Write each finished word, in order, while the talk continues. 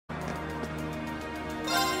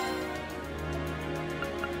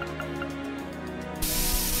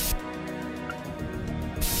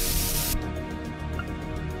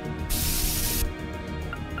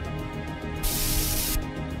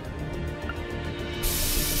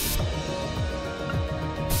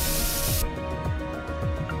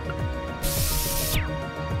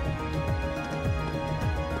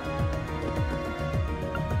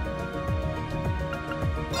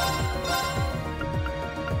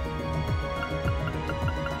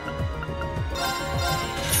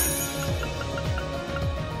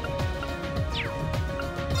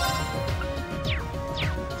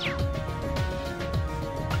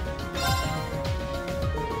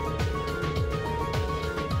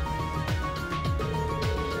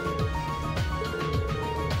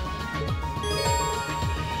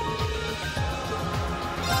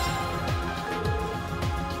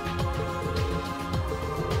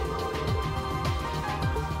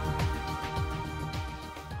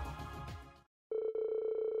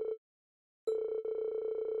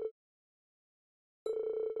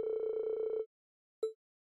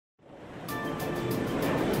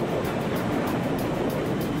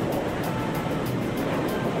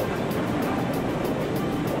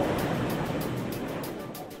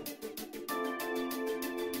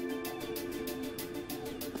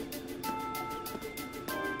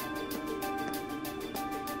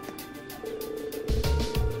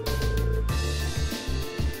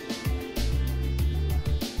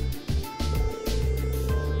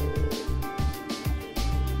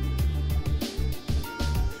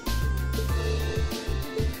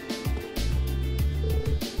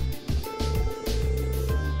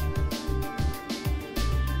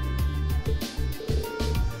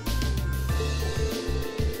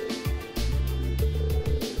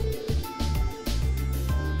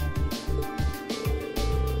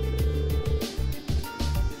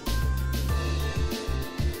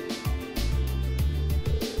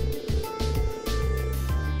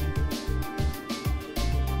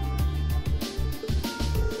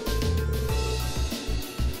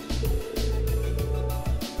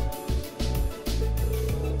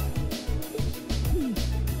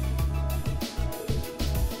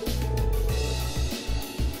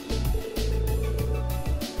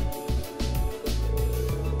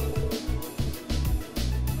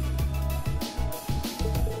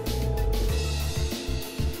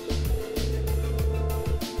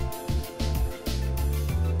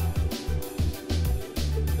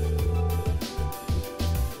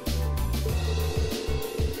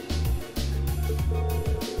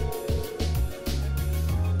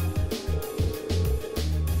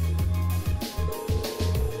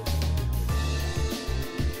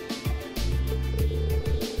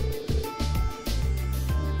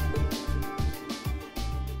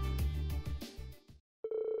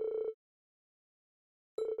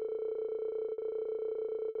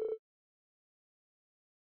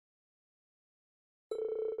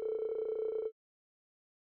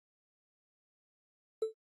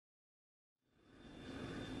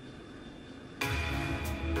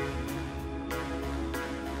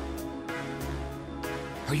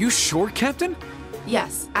Are you sure, Captain?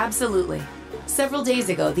 Yes, absolutely. Several days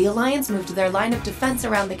ago, the Alliance moved their line of defense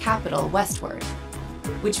around the capital westward,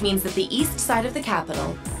 which means that the east side of the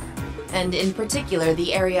capital, and in particular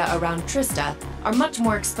the area around Trista, are much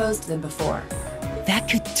more exposed than before. That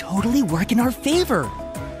could totally work in our favor.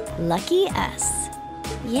 Lucky us.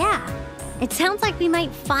 Yeah, it sounds like we might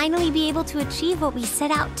finally be able to achieve what we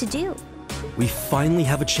set out to do. We finally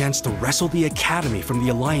have a chance to wrestle the Academy from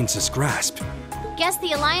the Alliance's grasp. Guess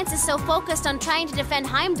the Alliance is so focused on trying to defend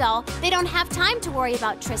Heimdall, they don't have time to worry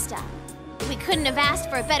about Trista. We couldn't have asked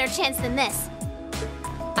for a better chance than this.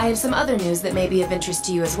 I have some other news that may be of interest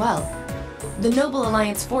to you as well. The Noble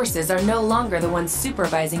Alliance forces are no longer the ones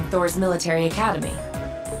supervising Thor's military academy.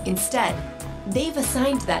 Instead, they've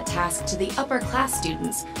assigned that task to the upper-class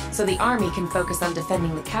students so the army can focus on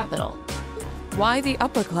defending the capital. Why the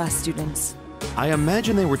upper-class students? I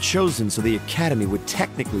imagine they were chosen so the Academy would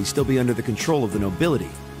technically still be under the control of the nobility.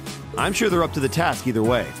 I'm sure they're up to the task either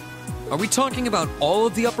way. Are we talking about all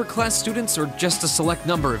of the upper-class students or just a select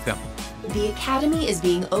number of them? The Academy is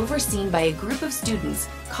being overseen by a group of students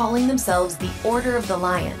calling themselves the Order of the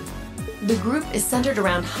Lion. The group is centered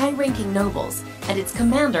around high-ranking nobles, and its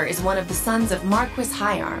commander is one of the sons of Marquis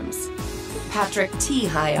Higharms, Patrick T.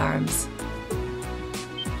 Higharms.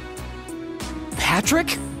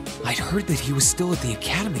 Patrick? I'd heard that he was still at the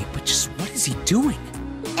Academy, but just what is he doing?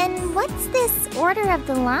 And what's this Order of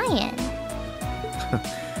the Lion?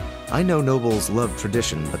 I know nobles love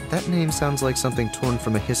tradition, but that name sounds like something torn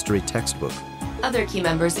from a history textbook. Other key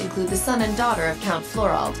members include the son and daughter of Count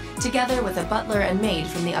Florald, together with a butler and maid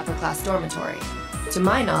from the upper-class dormitory. To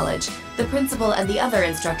my knowledge, the principal and the other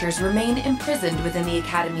instructors remain imprisoned within the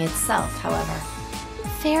academy itself, however.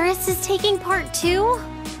 Ferris is taking part too?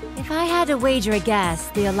 If I had to wager a guess,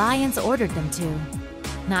 the Alliance ordered them to.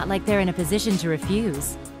 Not like they're in a position to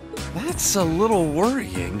refuse. That's a little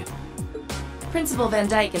worrying. Principal Van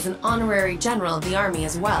Dyke is an honorary general of the army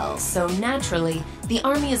as well, so naturally, the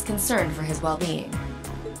army is concerned for his well-being.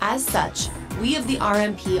 As such, we of the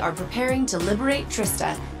RMP are preparing to liberate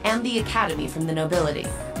Trista and the Academy from the nobility.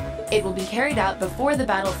 It will be carried out before the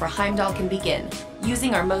battle for Heimdall can begin,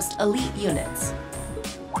 using our most elite units.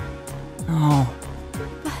 Oh.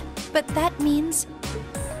 But that means...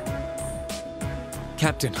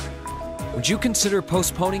 Captain, would you consider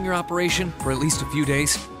postponing your operation for at least a few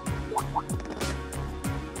days?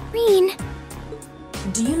 Rean!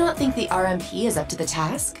 Do you not think the RMP is up to the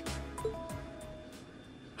task?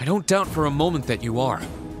 I don't doubt for a moment that you are.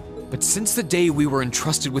 But since the day we were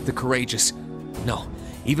entrusted with the Courageous, no,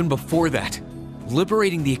 even before that,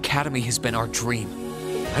 liberating the Academy has been our dream.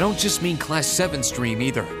 I don't just mean Class 7's dream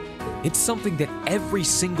either. It's something that every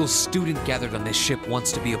single student gathered on this ship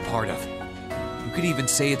wants to be a part of. You could even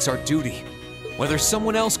say it's our duty. Whether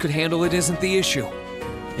someone else could handle it isn't the issue.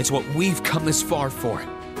 It's what we've come this far for.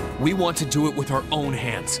 We want to do it with our own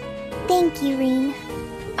hands. Thank you, Rean.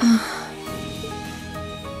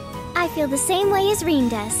 I feel the same way as Rean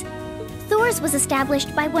does. Thor's was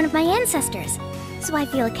established by one of my ancestors, so I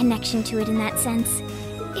feel a connection to it in that sense.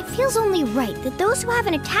 It feels only right that those who have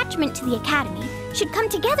an attachment to the Academy should come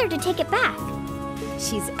together to take it back.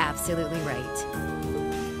 She's absolutely right.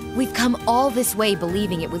 We've come all this way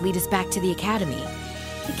believing it would lead us back to the Academy.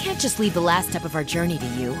 We can't just leave the last step of our journey to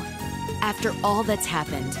you. After all that's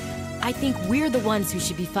happened, I think we're the ones who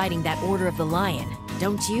should be fighting that Order of the Lion,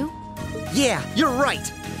 don't you? Yeah, you're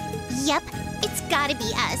right! Yep, it's gotta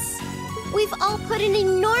be us. We've all put an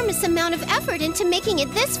enormous amount of effort into making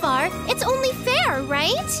it this far. It's only fair,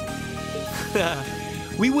 right?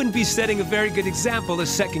 We wouldn't be setting a very good example as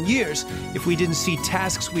second years if we didn't see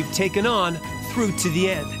tasks we've taken on through to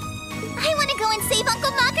the end. I want to go and save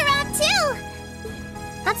Uncle Macaron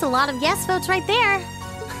too! That's a lot of yes votes right there.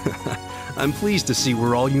 I'm pleased to see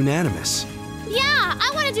we're all unanimous. Yeah,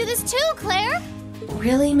 I want to do this too, Claire!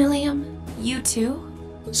 Really, Milliam? You too?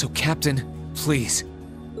 So, Captain, please,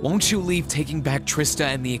 won't you leave taking back Trista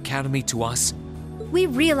and the Academy to us? We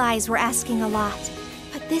realize we're asking a lot,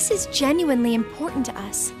 but this is genuinely important to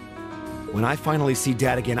us. When I finally see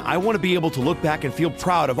Dad again, I want to be able to look back and feel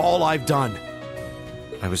proud of all I've done.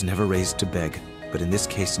 I was never raised to beg, but in this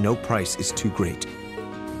case, no price is too great.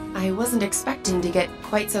 I wasn't expecting to get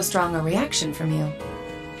quite so strong a reaction from you.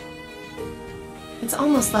 It's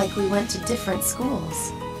almost like we went to different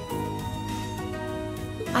schools.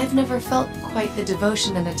 I've never felt quite the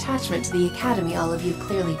devotion and attachment to the Academy all of you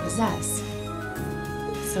clearly possess.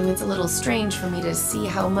 So it's a little strange for me to see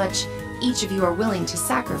how much each of you are willing to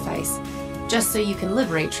sacrifice, just so you can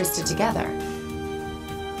liberate Trista together.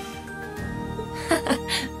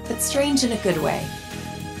 But strange in a good way.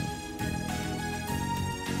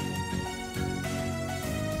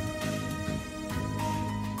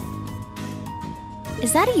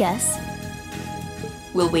 Is that a yes?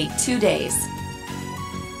 We'll wait 2 days.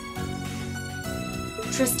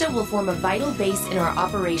 Trista will form a vital base in our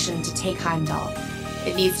operation to take Heimdall.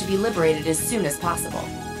 It needs to be liberated as soon as possible.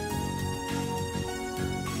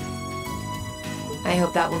 I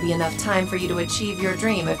hope that will be enough time for you to achieve your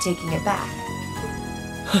dream of taking it back.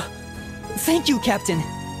 Thank you, Captain.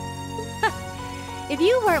 If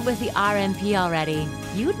you weren't with the RMP already,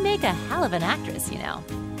 you'd make a hell of an actress, you know.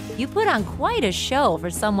 You put on quite a show for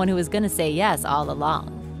someone who was gonna say yes all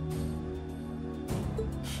along.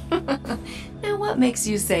 Now what makes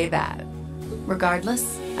you say that?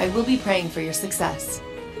 Regardless, I will be praying for your success.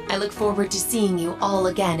 I look forward to seeing you all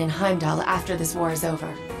again in Heimdall after this war is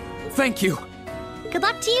over. Thank you. Good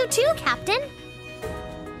luck to you too, Captain.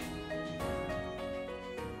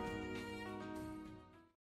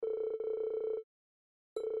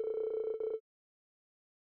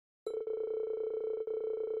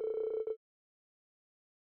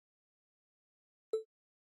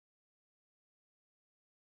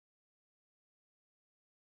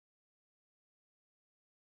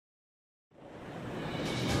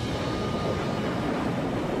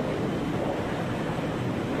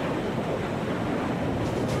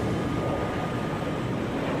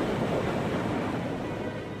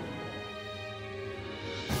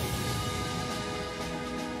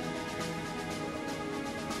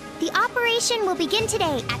 The operation will begin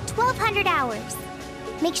today at 1200 hours.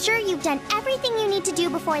 Make sure you've done everything you need to do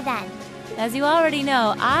before then. As you already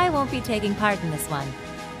know, I won't be taking part in this one.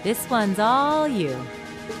 This one's all you.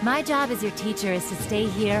 My job as your teacher is to stay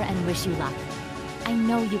here and wish you luck. I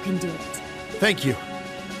know you can do it. Thank you.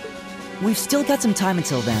 We've still got some time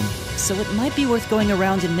until then, so it might be worth going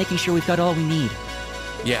around and making sure we've got all we need.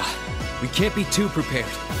 Yeah, we can't be too prepared.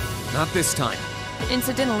 Not this time.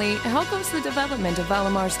 Incidentally, how goes the development of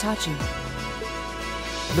Valamar's Tachi?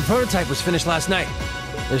 The prototype was finished last night.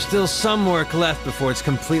 There's still some work left before it's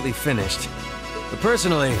completely finished. But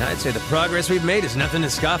personally, I'd say the progress we've made is nothing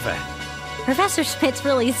to scoff at. Professor Schmidt's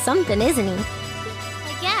really something, isn't he?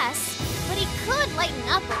 I guess, but he could lighten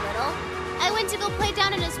up a little. I went to go play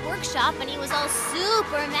down in his workshop and he was all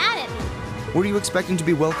super mad at me. Were you expecting to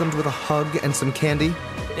be welcomed with a hug and some candy?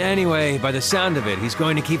 Anyway, by the sound of it, he's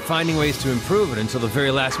going to keep finding ways to improve it until the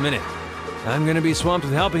very last minute. I'm going to be swamped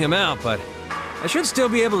with helping him out, but I should still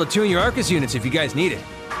be able to tune your Arcus units if you guys need it.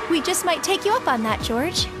 We just might take you up on that,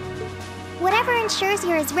 George. Whatever ensures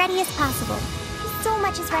you're as ready as possible. So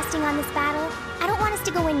much is resting on this battle. I don't want us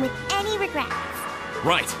to go in with any regrets.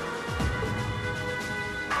 Right.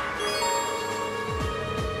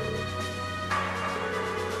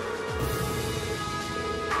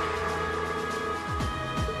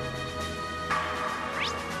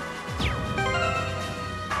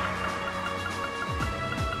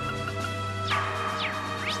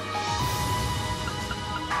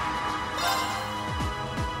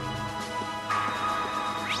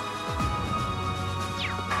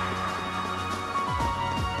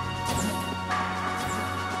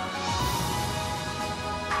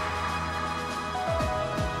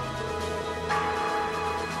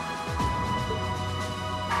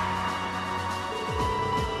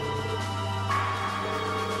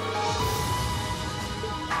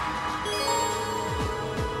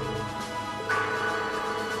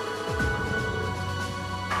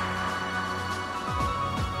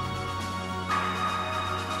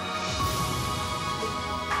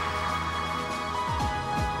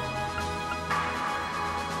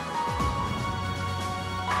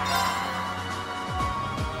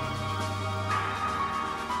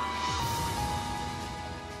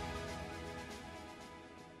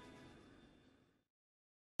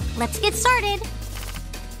 Let's get started.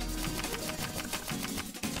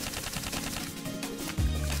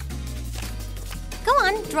 Go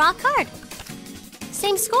on, draw a card.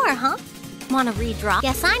 Same score, huh? Wanna redraw?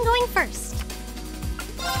 Guess I'm going first.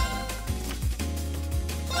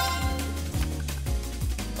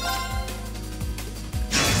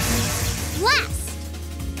 Blast!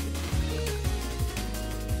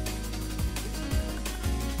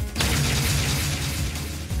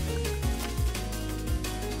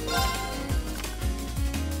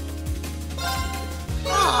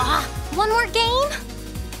 One more game?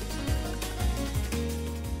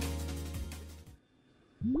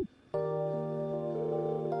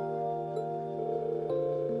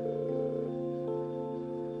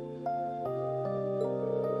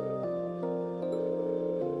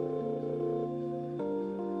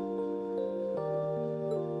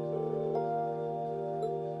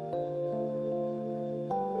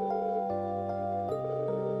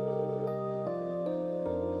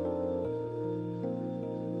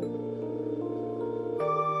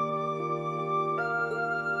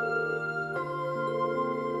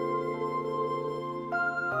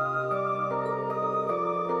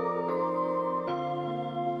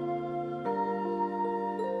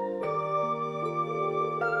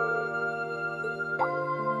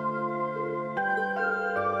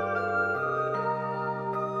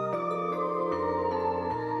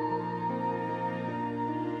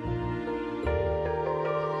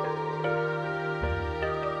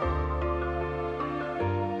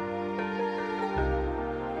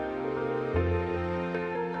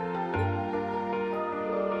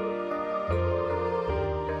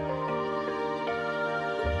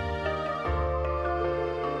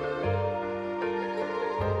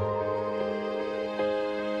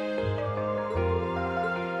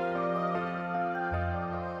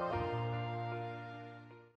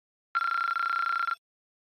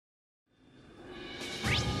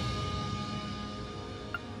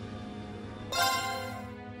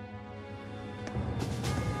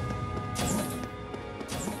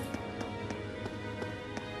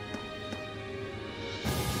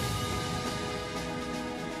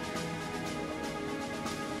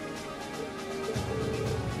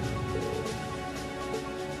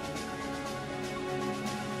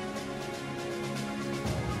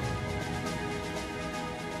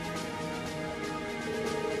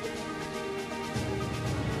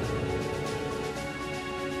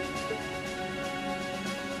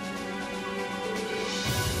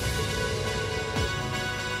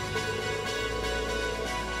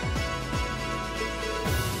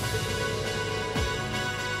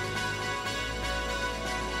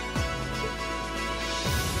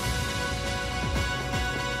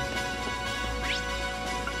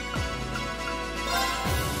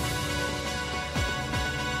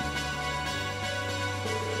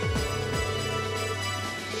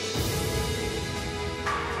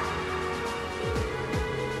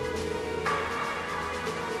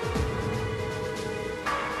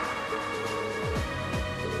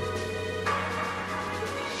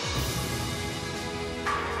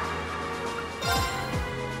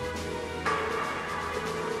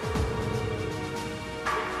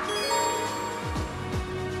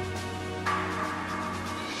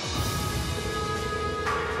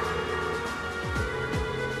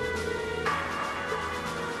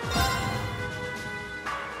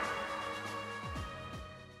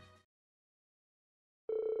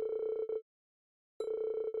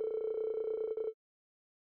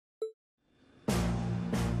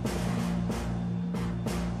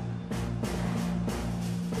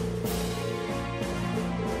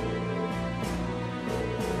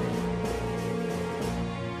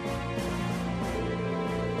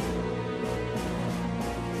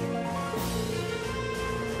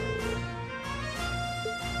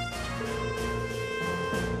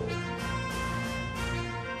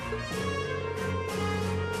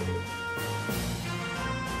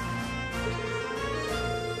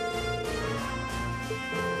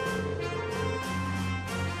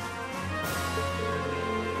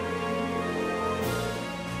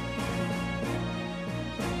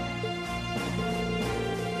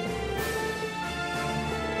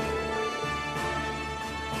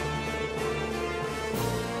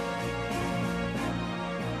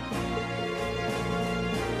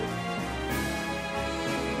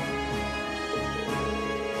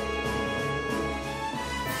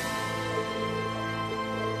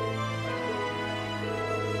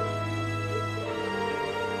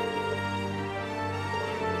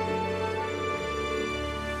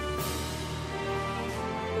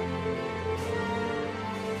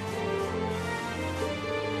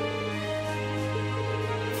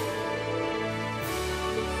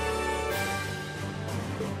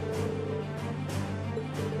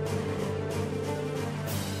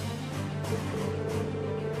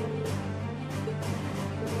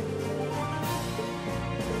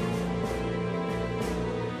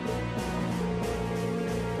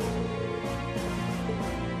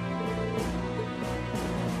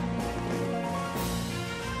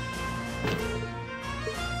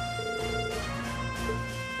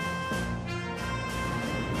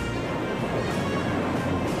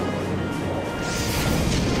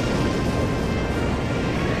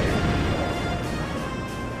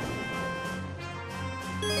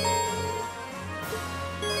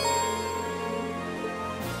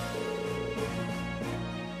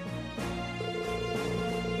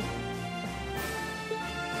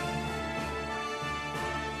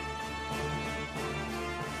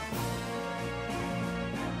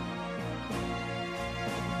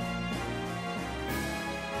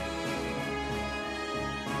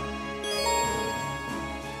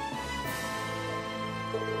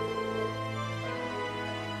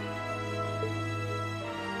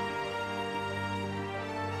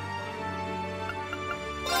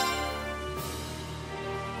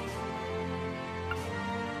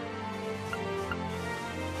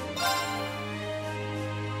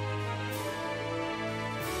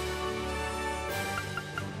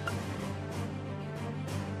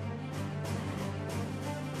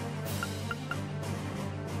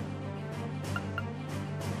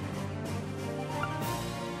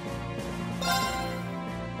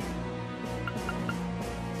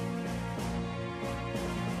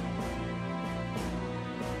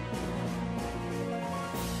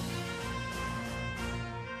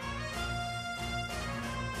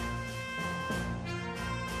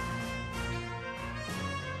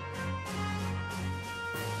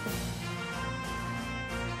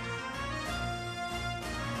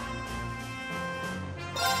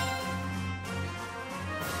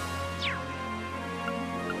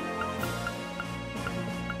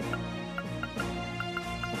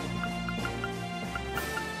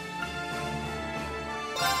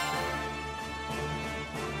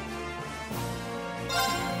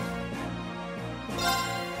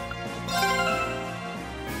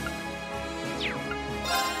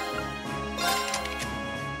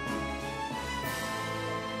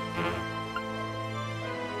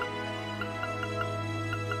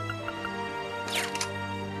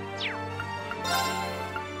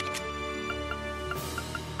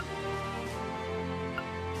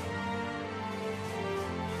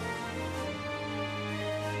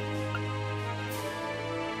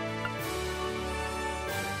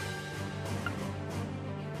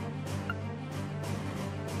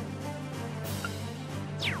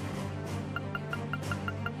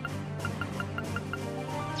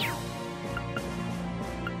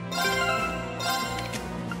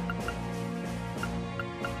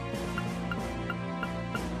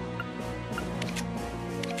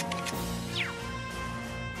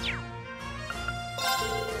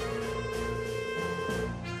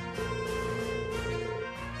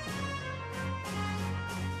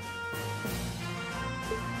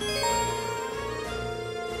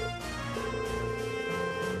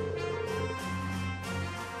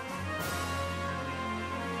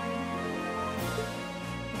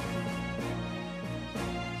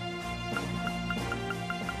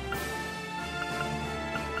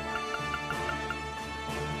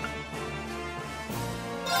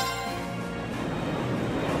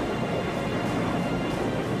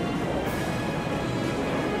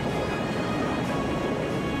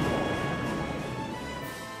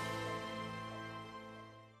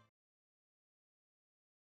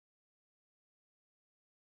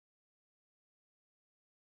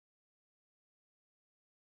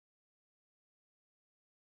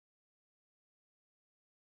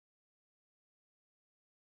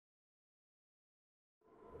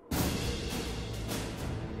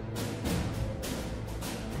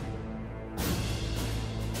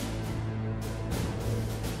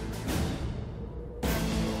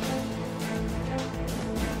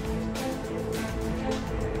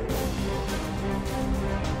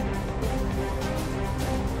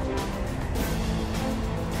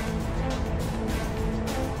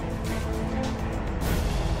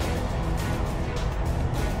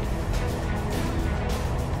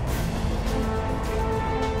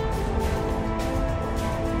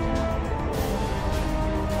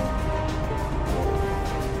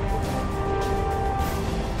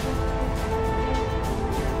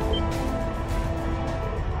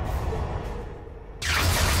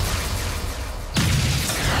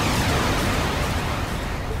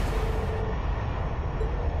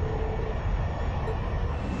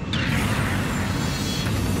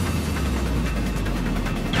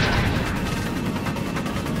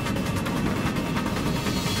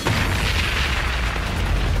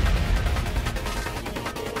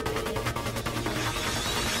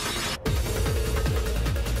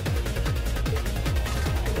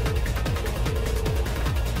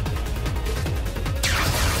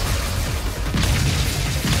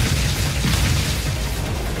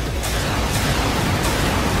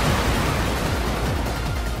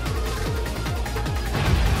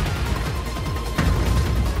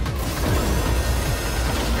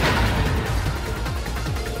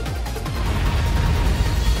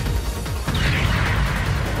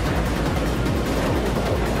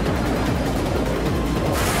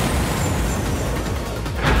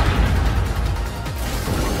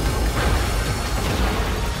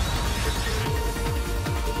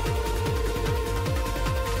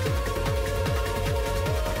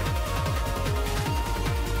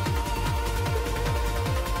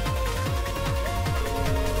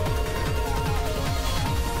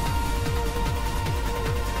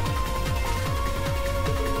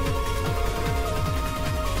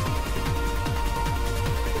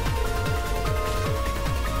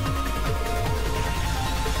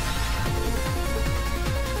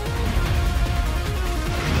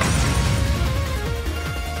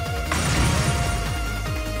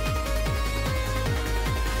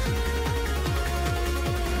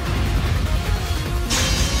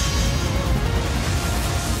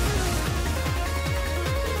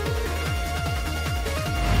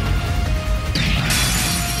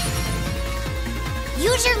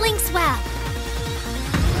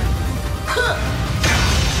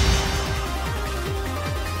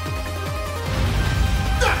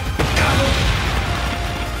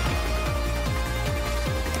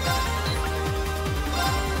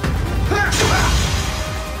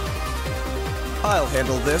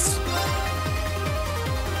 this.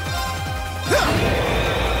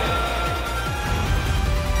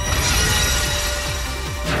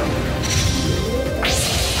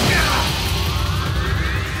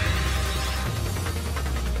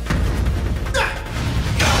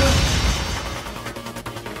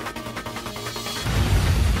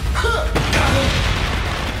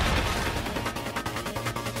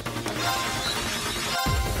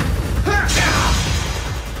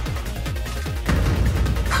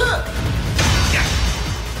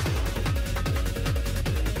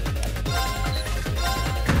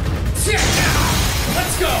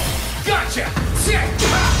 Let's go! Gotcha!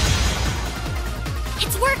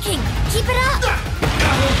 It's working! Keep it up!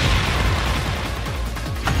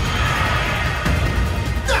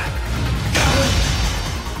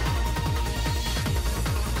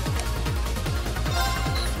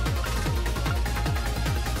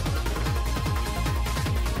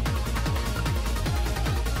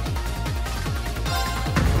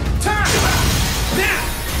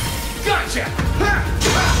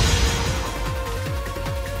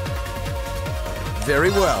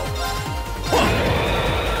 Very well.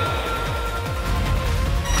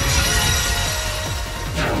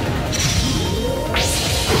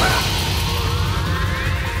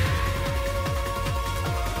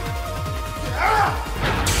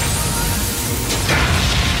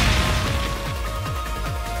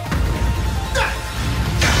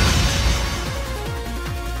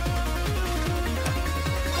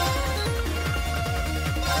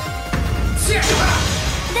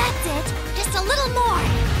 That's it! Just a little more!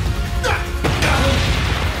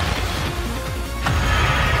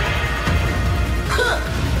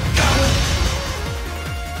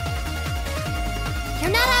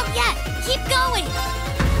 You're not out yet! Keep going!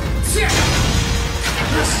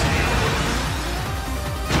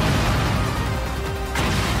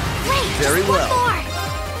 Great! Very just well. One more!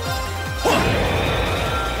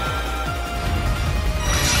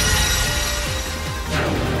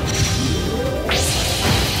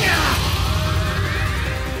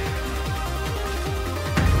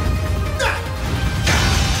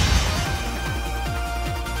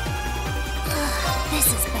 This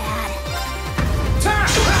is bad.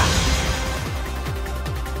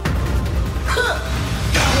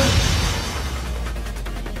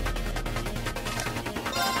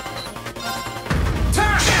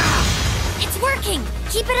 It's working!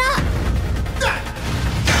 Keep it up!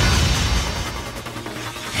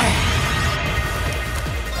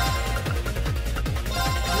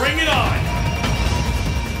 Bring it on!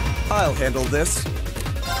 I'll handle this.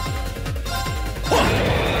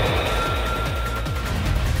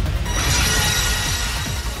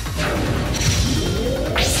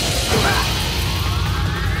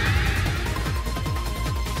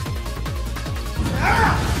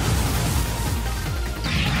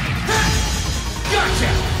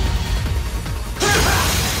 Gotcha!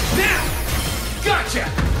 Now! Gotcha!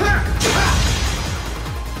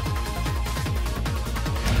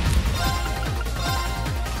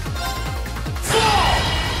 Fall!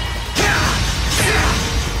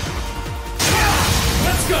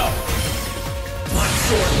 Let's go! My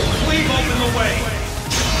sword will cleave open the way!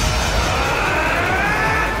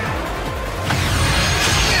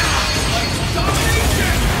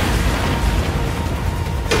 Domination!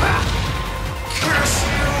 Curse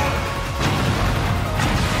you!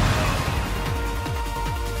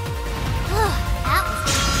 That was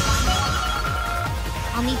fun.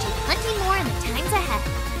 I'll need you plenty more in the times ahead.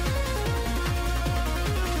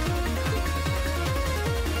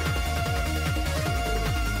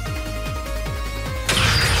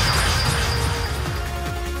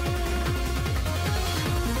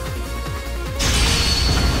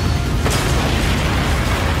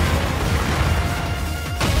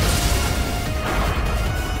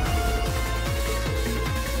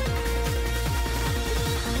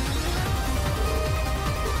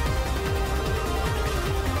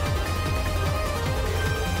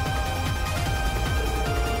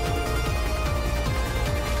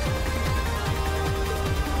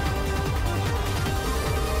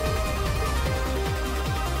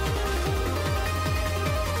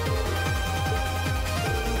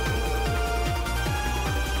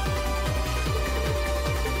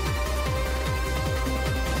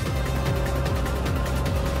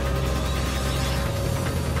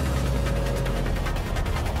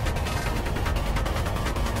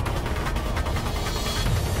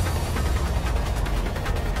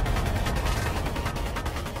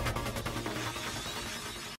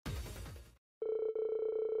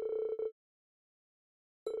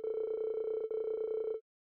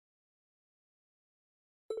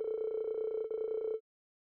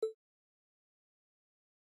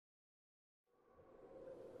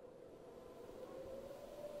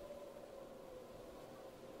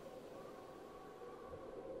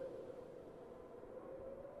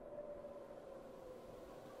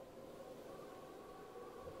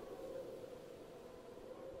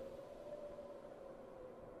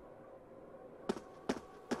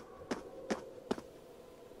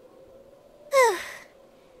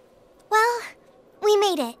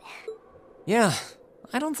 made it. Yeah,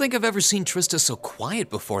 I don't think I've ever seen Trista so quiet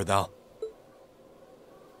before, though.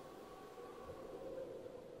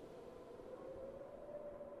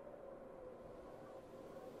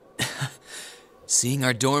 Seeing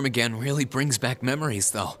our dorm again really brings back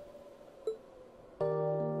memories, though.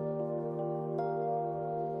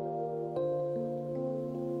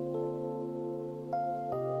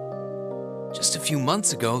 Just a few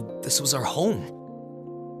months ago, this was our home.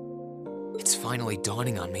 It's finally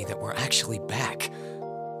dawning on me that we're actually back.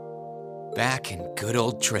 Back in good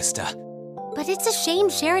old Trista. But it's a shame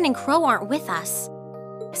Sharon and Crow aren't with us.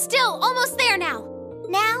 Still, almost there now.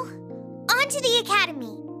 Now, on to the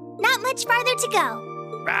academy. Not much farther to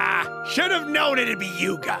go. Ah, should have known it'd be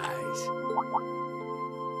you guys.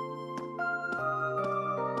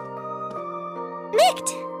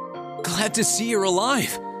 Mikt! Glad to see you're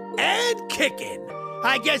alive. And kicking.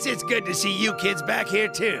 I guess it's good to see you kids back here,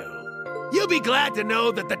 too. You'll be glad to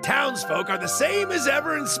know that the townsfolk are the same as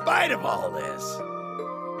ever in spite of all this.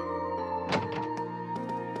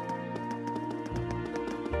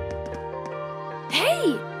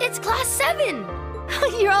 Hey, it's Class 7!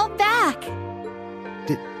 You're all back!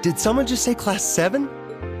 Did someone just say Class 7?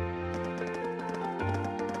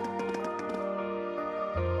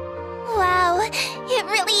 Wow, it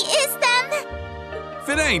really is them! If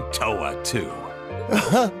it ain't Toa, too.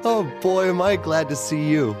 Oh boy, am I glad to see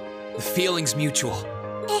you. The feeling's mutual.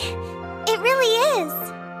 It really is.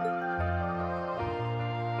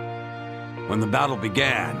 When the battle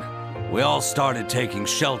began, we all started taking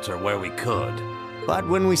shelter where we could. But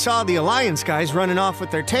when we saw the Alliance guys running off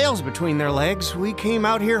with their tails between their legs, we came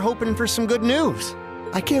out here hoping for some good news.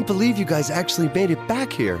 I can't believe you guys actually made it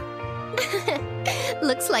back here.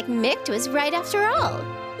 Looks like Mikt was right after all.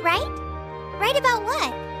 Right? Right about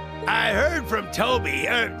what? I heard from Toval,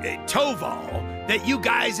 that you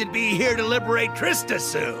guys would be here to liberate Trista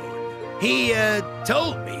soon. He,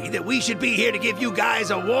 told me that we should be here to give you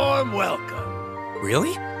guys a warm welcome.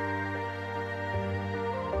 Really?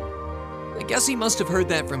 I guess he must have heard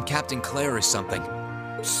that from Captain Claire or something.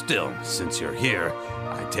 Still, since you're here,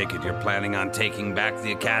 I take it you're planning on taking back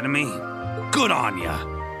the Academy? Good on ya!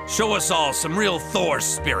 Show us all some real Thor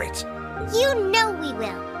spirit. You know we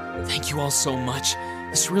will. Thank you all so much.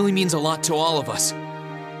 This really means a lot to all of us.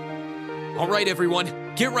 All right, everyone,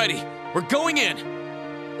 get ready. We're going in.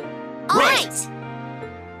 All right.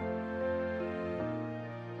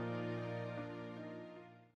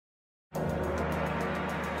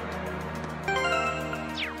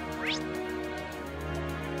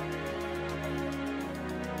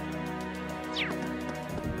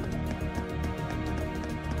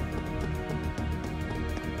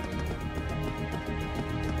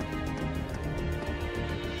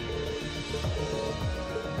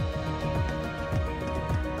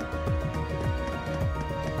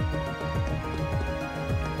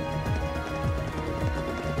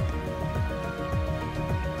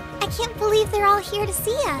 I can't believe they're all here to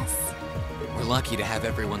see us. We're lucky to have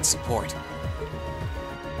everyone's support.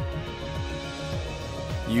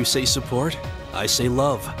 You say support, I say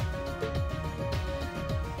love.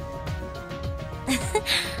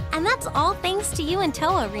 And that's all thanks to you and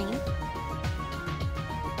Toa, Reen.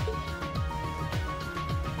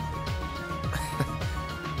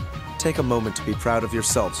 Take a moment to be proud of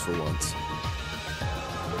yourselves for once.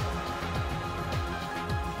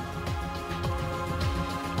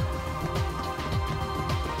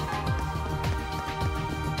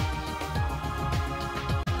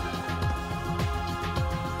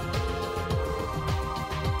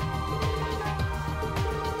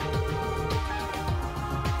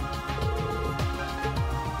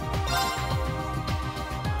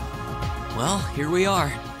 Well, here we are,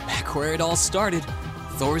 back where it all started,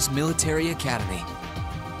 Thor's Military Academy.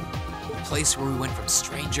 A place where we went from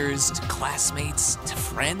strangers to classmates to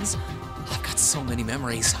friends. I've got so many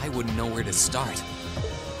memories, I wouldn't know where to start.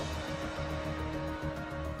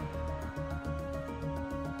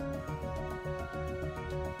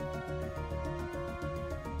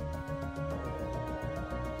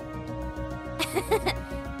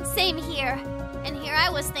 Same here. And here I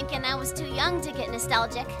was thinking I was too young to get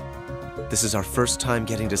nostalgic. This is our first time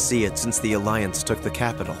getting to see it since the Alliance took the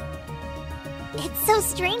capital. It's so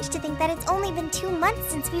strange to think that it's only been 2 months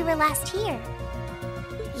since we were last here.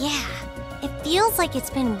 Yeah, it feels like it's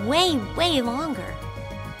been way, way longer.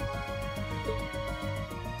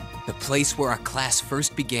 The place where our class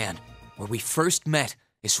first began, where we first met,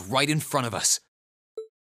 is right in front of us.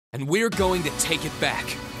 And we're going to take it back.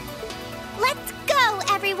 Let's go,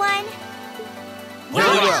 everyone! Here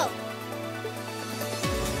we go!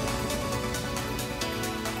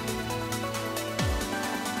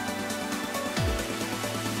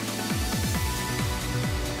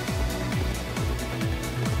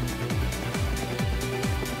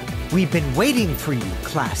 We've been waiting for you,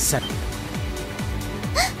 Class 7.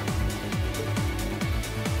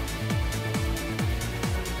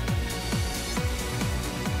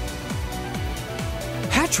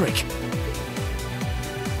 Patrick!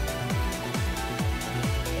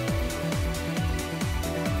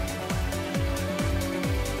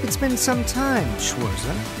 It's been some time,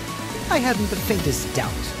 Schwarzer. I hadn't the faintest doubt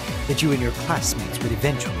that you and your classmates would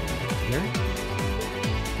eventually make it here.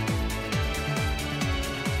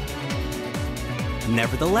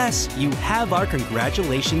 Nevertheless, you have our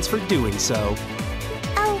congratulations for doing so.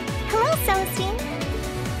 Oh, hello, Celestine.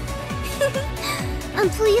 I'm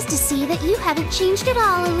pleased to see that you haven't changed at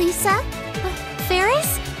all, Elisa.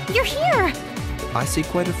 Ferris, you're here. I see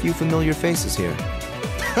quite a few familiar faces here.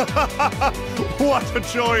 What a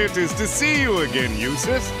joy it is to see you again,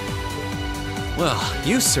 Eustace. Well,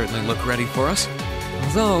 you certainly look ready for us.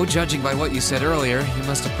 Although, judging by what you said earlier, you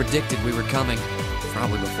must have predicted we were coming.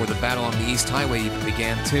 Probably before the battle on the East Highway even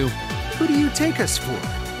began, too. Who do you take us for?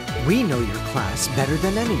 We know your class better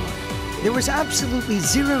than anyone. There was absolutely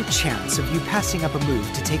zero chance of you passing up a move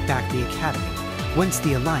to take back the Academy once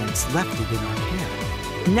the Alliance left it in our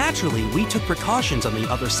care. Naturally, we took precautions on the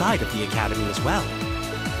other side of the Academy as well.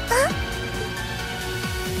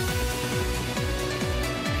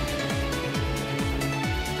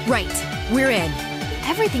 Right, we're in.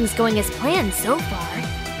 Everything's going as planned so far.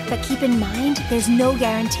 But keep in mind, there's no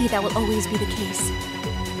guarantee that will always be the case.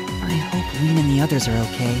 I hope Ween and the others are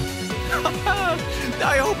okay.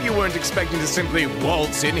 I hope you weren't expecting to simply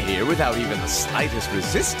waltz in here without even the slightest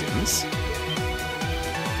resistance.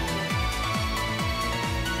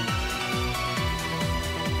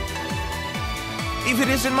 If it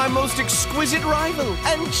isn't my most exquisite rival,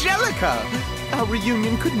 Angelica! Our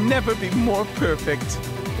reunion could never be more perfect.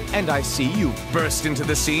 And I see you burst into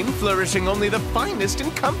the scene, flourishing only the finest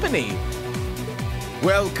in company.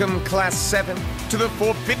 Welcome, Class 7, to the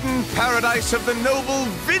forbidden paradise of the noble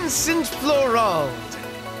Vincent Florald.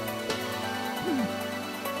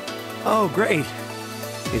 Oh, great.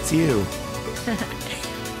 It's you.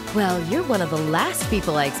 Well, you're one of the last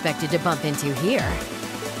people I expected to bump into here.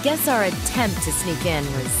 Guess our attempt to sneak in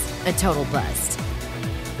was a total bust.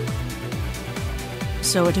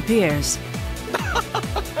 So it appears.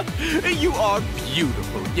 You are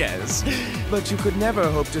beautiful, yes, but you could never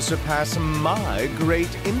hope to surpass my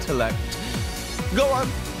great intellect. Go on,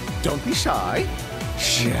 don't be shy.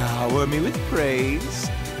 Shower me with praise.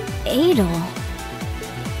 Adel.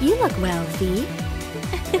 You look well, V.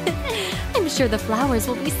 I'm sure the flowers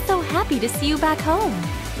will be so happy to see you back home.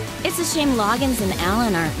 It's a shame Loggins and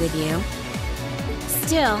Alan aren't with you.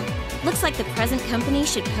 Still, looks like the present company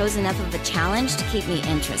should pose enough of a challenge to keep me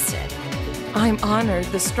interested. I'm honored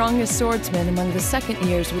the strongest swordsman among the second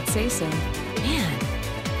years would say so. Man,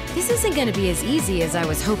 this isn't gonna be as easy as I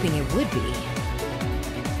was hoping it would be.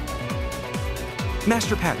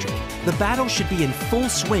 Master Patrick, the battle should be in full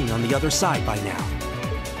swing on the other side by now.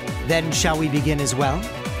 Then shall we begin as well?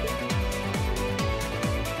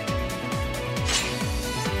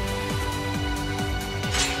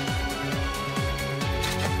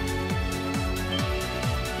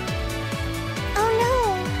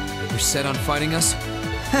 Set on fighting us?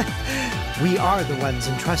 We are the ones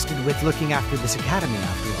entrusted with looking after this academy,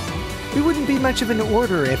 after all. We wouldn't be much of an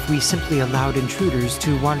order if we simply allowed intruders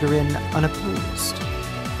to wander in unopposed.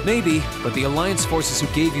 Maybe, but the Alliance forces who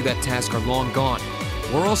gave you that task are long gone.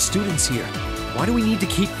 We're all students here. Why do we need to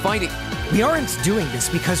keep fighting? We aren't doing this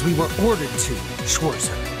because we were ordered to,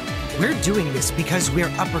 Schwarzer. We're doing this because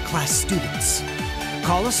we're upper-class students.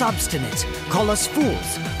 Call us obstinate, call us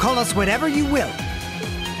fools, call us whatever you will.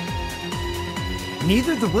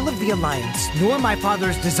 Neither the will of the Alliance nor my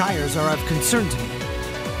father's desires are of concern to me.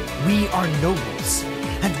 We are nobles,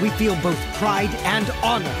 and we feel both pride and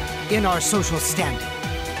honor in our social standing.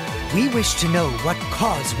 We wish to know what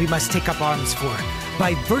cause we must take up arms for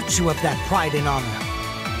by virtue of that pride and honor.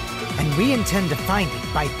 And we intend to find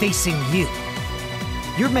it by facing you.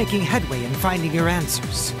 You're making headway in finding your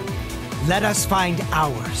answers. Let us find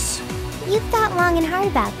ours. You've thought long and hard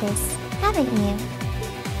about this, haven't you?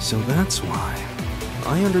 So that's why.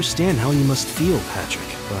 I understand how you must feel, Patrick,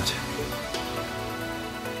 but...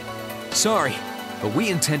 Sorry, but we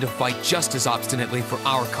intend to fight just as obstinately for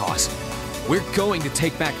our cause. We're going to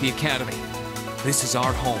take back the Academy. This is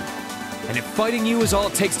our home. And if fighting you is all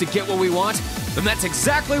it takes to get what we want, then that's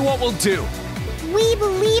exactly what we'll do. We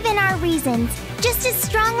believe in our reasons, just as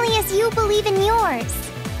strongly as you believe in yours.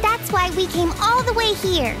 That's why we came all the way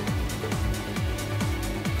here.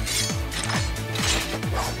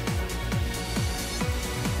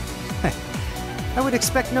 I would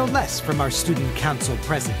expect no less from our student council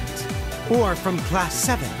president, or from Class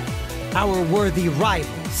 7. our worthy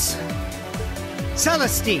rivals.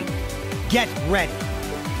 Celestine, get ready.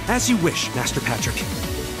 As you wish, Master Patrick.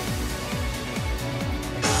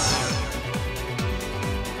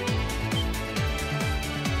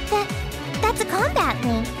 That's a combat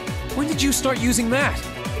link. When did you start using that?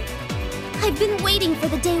 I've been waiting for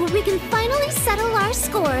the day where we can finally settle our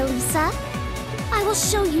score, Lisa. I will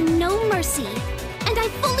show you no mercy, and I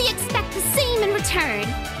fully expect the same in return.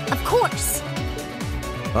 Of course.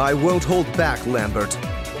 I won't hold back, Lambert.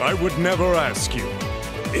 I would never ask you.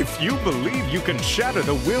 If you believe you can shatter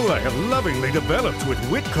the will I have lovingly developed with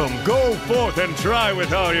Whitcomb, go forth and try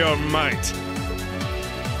with all your might.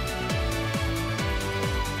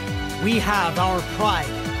 We have our pride,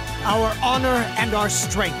 our honor, and our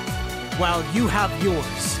strength, while you have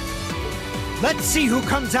yours. Let's see who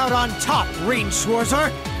comes out on top,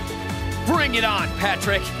 Reinschwarzer! Bring it on,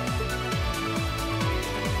 Patrick!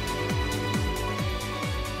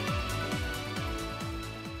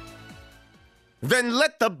 Then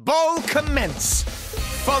let the ball commence!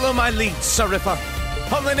 Follow my lead, Sariffa.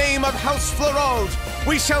 On the name of House Florald,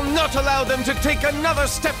 we shall not allow them to take another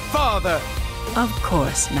step farther! Of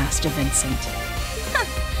course, Master Vincent.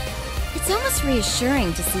 It's almost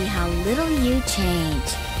reassuring to see how little you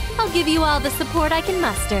change. I'll give you all the support I can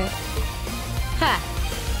muster. Ha!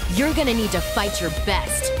 You're gonna need to fight your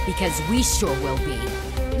best, because we sure will be.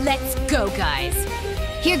 Let's go, guys!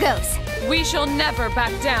 Here goes. We shall never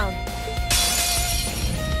back down.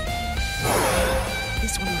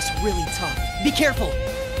 This one looks really tough. Be careful!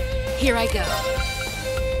 Here I go.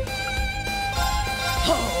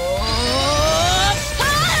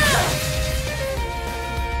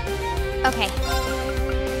 Okay.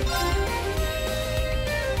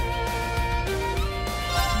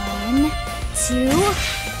 One, two.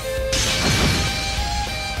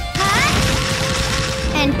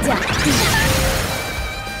 And done.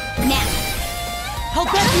 Now. I'll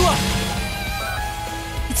back you up!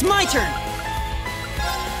 It's my turn!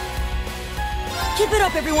 Keep it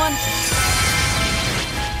up, everyone!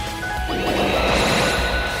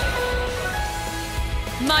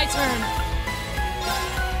 My turn.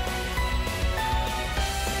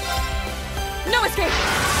 No escape!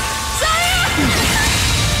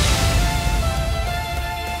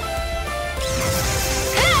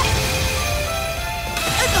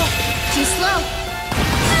 Too slow.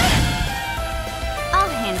 I'll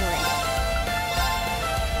handle it.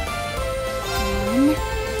 One,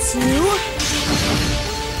 two.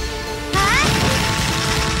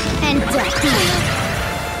 And done.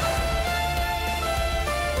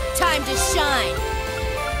 Time to shine!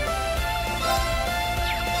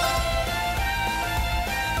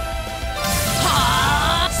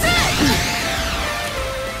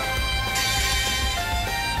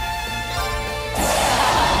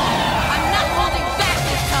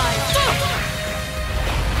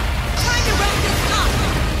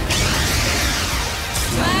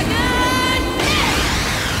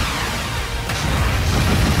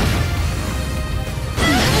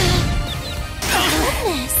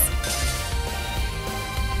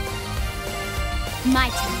 My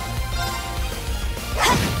turn.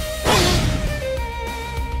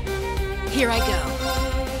 Here I go.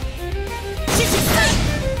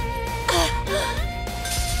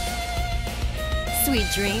 Sweet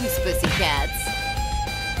dreams, pussycats.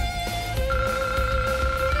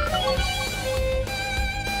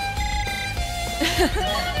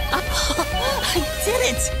 I did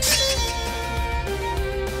it!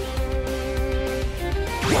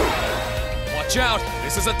 Watch out!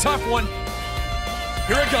 This is a tough one!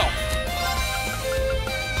 Here I go!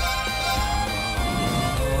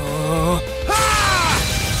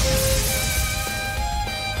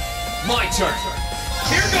 My turn!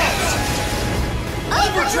 Here goes!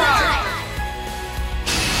 Overdrive!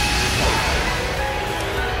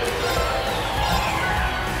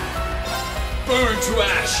 Burn to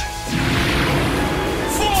ash!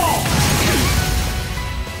 Fall!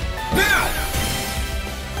 Now!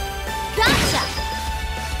 Gotcha!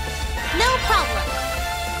 No problem.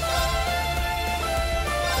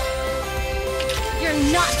 You're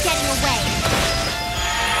not getting away.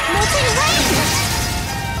 Molten Rain!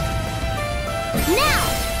 Now!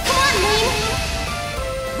 Come on, Moon!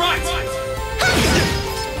 Right!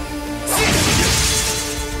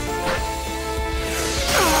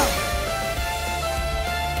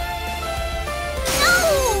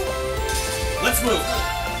 Let's move!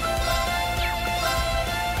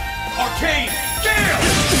 Arcane Gale!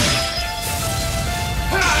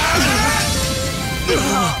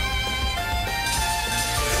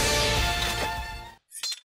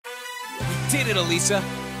 We did it, Elisa!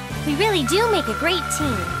 We really do make a great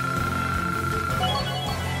team.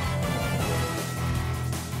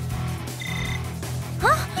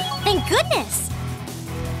 this?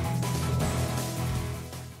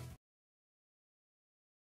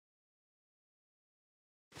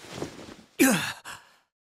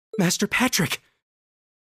 Master Patrick!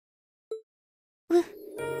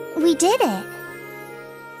 We did it.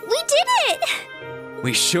 We did it!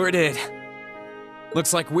 We sure did.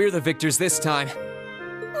 Looks like we're the victors this time.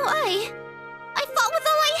 Why? I fought with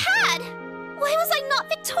all I had! Why was I not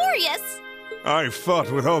victorious? I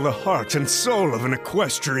fought with all the heart and soul of an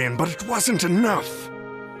equestrian, but it wasn't enough.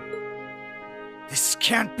 This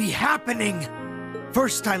can't be happening!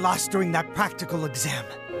 First I lost during that practical exam,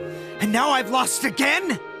 and now I've lost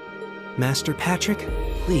again?! Master Patrick,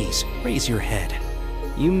 please raise your head.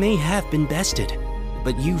 You may have been bested,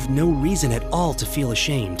 but you've no reason at all to feel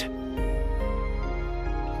ashamed.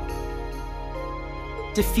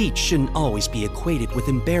 Defeat shouldn't always be equated with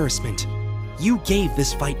embarrassment. You gave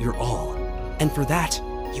this fight your all, and for that,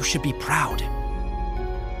 you should be proud.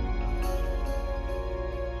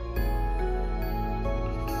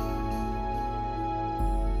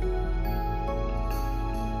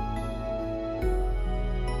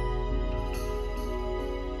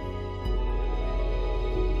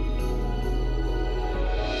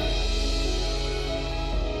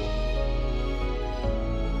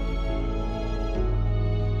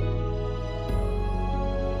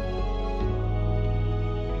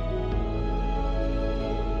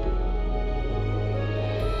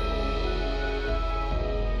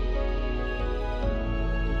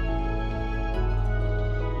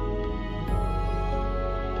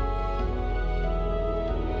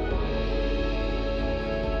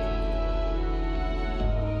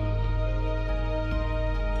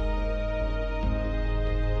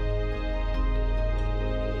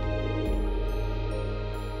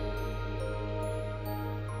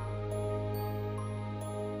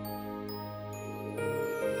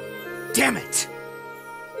 Damn it!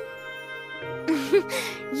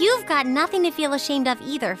 You've got nothing to feel ashamed of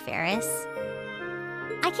either, Ferris.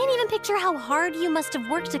 I can't even picture how hard you must have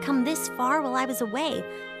worked to come this far while I was away.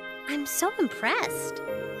 I'm so impressed.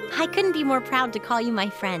 I couldn't be more proud to call you my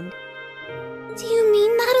friend. Do you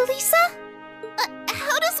mean that, Elisa?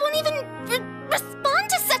 How does one even respond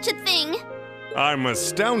to such a thing? I'm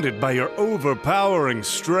astounded by your overpowering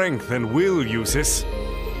strength and will, Eustace.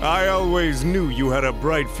 I always knew you had a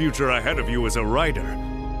bright future ahead of you as a rider,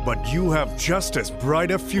 but you have just as bright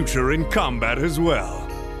a future in combat as well.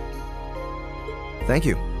 Thank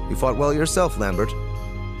you. You fought well yourself, Lambert.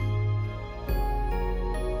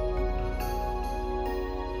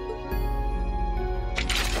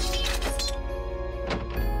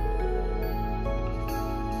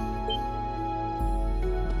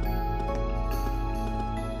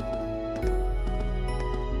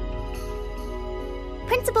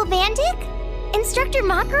 Principal Van Dyck? Instructor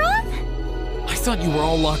Makarov? I thought you were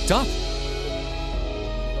all locked up.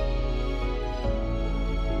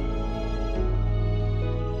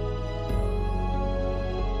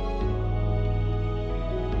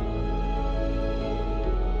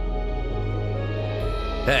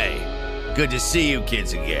 Hey, good to see you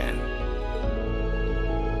kids again.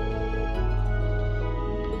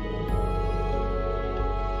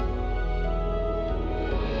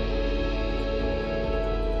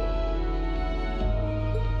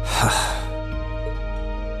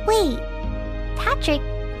 Wait, Patrick,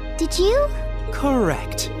 did you?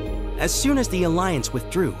 Correct. As soon as the Alliance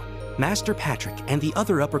withdrew, Master Patrick and the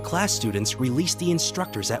other upper-class students released the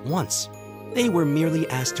instructors at once. They were merely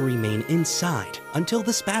asked to remain inside until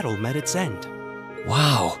this battle met its end.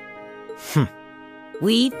 Wow.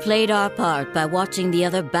 We played our part by watching the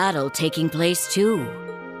other battle taking place too.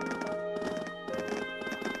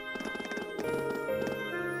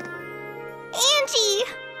 Angie!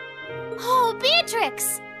 Oh,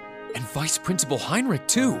 Beatrix! And Vice Principal Heinrich,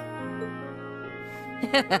 too.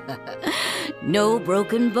 No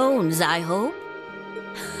broken bones, I hope.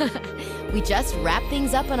 We just wrapped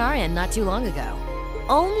things up on our end not too long ago.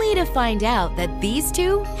 Only to find out that these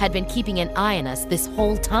two had been keeping an eye on us this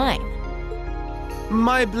whole time.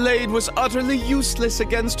 My blade was utterly useless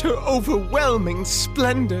against her overwhelming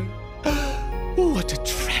splendor. What a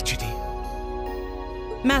tragedy.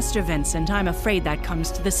 Master Vincent, I'm afraid that comes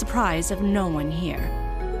to the surprise of no one here.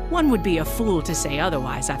 One would be a fool to say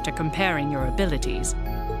otherwise after comparing your abilities.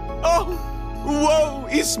 Oh, woe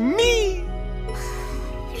is me!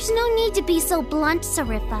 There's no need to be so blunt,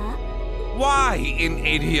 Sarifa. Why, in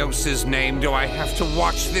Adios's name, do I have to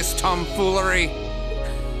watch this tomfoolery?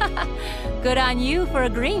 Good on you for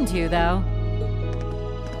agreeing to, though.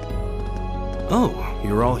 Oh,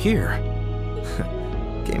 you're all here.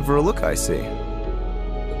 Came for a look, I see.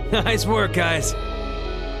 Nice work, guys.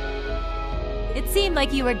 It seemed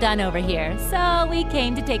like you were done over here, so we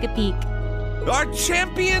came to take a peek. Our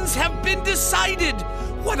champions have been decided!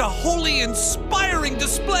 What a wholly inspiring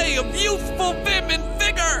display of youthful vim and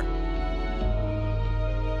vigor!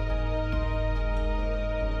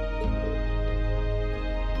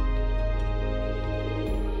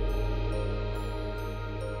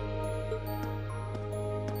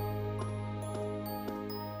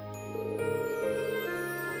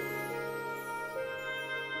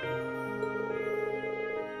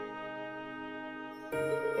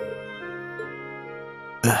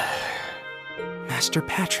 Master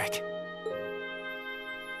Patrick.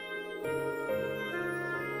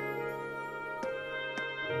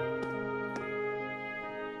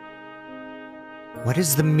 What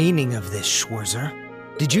is the meaning of this, Schwarzer?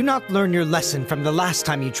 Did you not learn your lesson from the last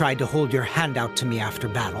time you tried to hold your hand out to me after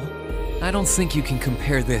battle? I don't think you can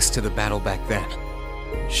compare this to the battle back then.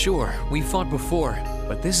 Sure, we fought before,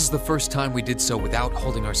 but this is the first time we did so without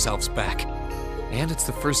holding ourselves back. And it's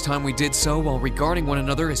the first time we did so while regarding one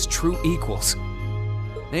another as true equals.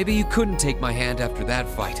 Maybe you couldn't take my hand after that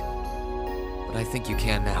fight, but I think you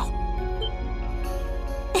can now.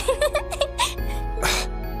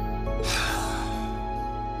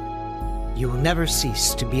 You will never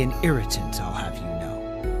cease to be an irritant, I'll have you know.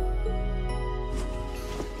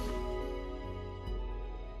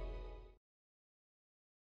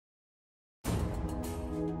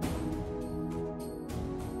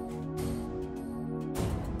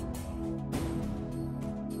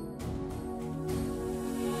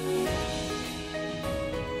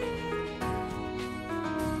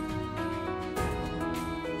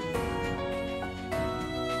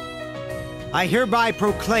 I hereby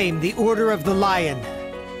proclaim the Order of the Lion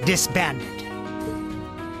disbanded.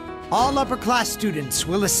 All upper-class students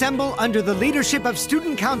will assemble under the leadership of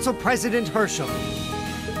Student Council President Herschel.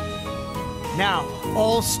 Now,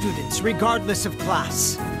 all students, regardless of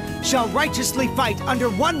class, shall righteously fight under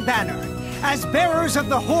one banner as bearers of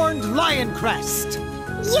the Horned Lion Crest.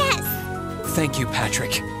 Yes! Thank you,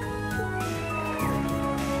 Patrick.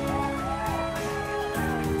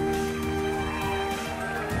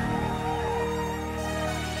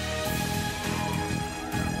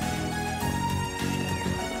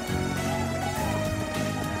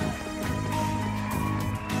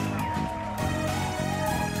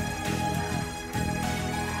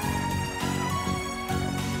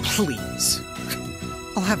 Please.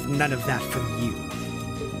 I'll have none of that from you.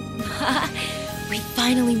 We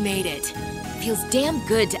finally made it. Feels damn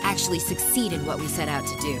good to actually succeed in what we set out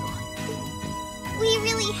to do. We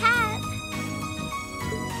really have.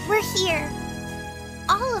 We're here.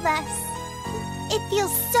 All of us. It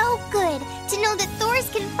feels so good to know that Thors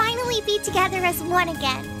can finally be together as one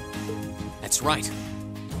again. That's right.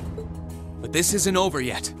 But this isn't over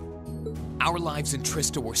yet. Our lives in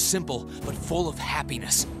Trista were simple, but full of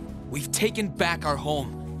happiness. We've taken back our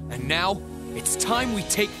home, and now it's time we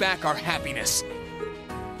take back our happiness.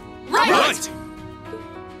 Right!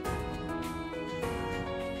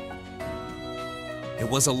 It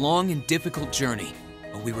was a long and difficult journey,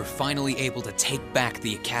 but we were finally able to take back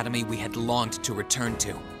the academy we had longed to return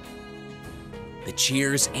to. The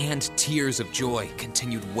cheers and tears of joy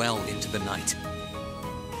continued well into the night.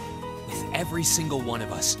 With every single one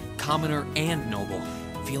of us, commoner and noble,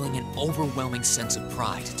 feeling an overwhelming sense of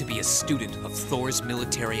pride to be a student of Thors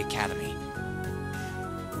Military Academy.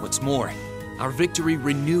 What's more, our victory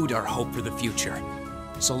renewed our hope for the future.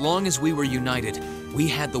 So long as we were united, we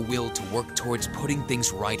had the will to work towards putting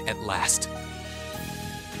things right at last.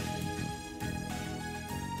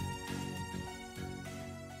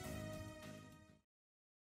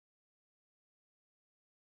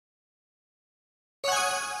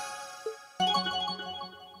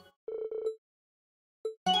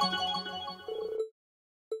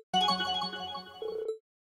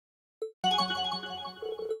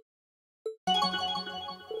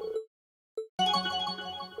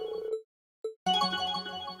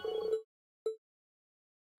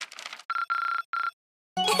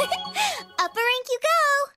 Upper rank you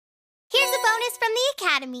go! Here's a bonus from the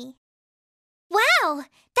Academy. Wow,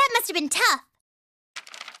 that must have been tough.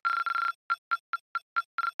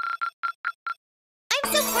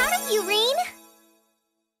 I'm so proud of you, Reen.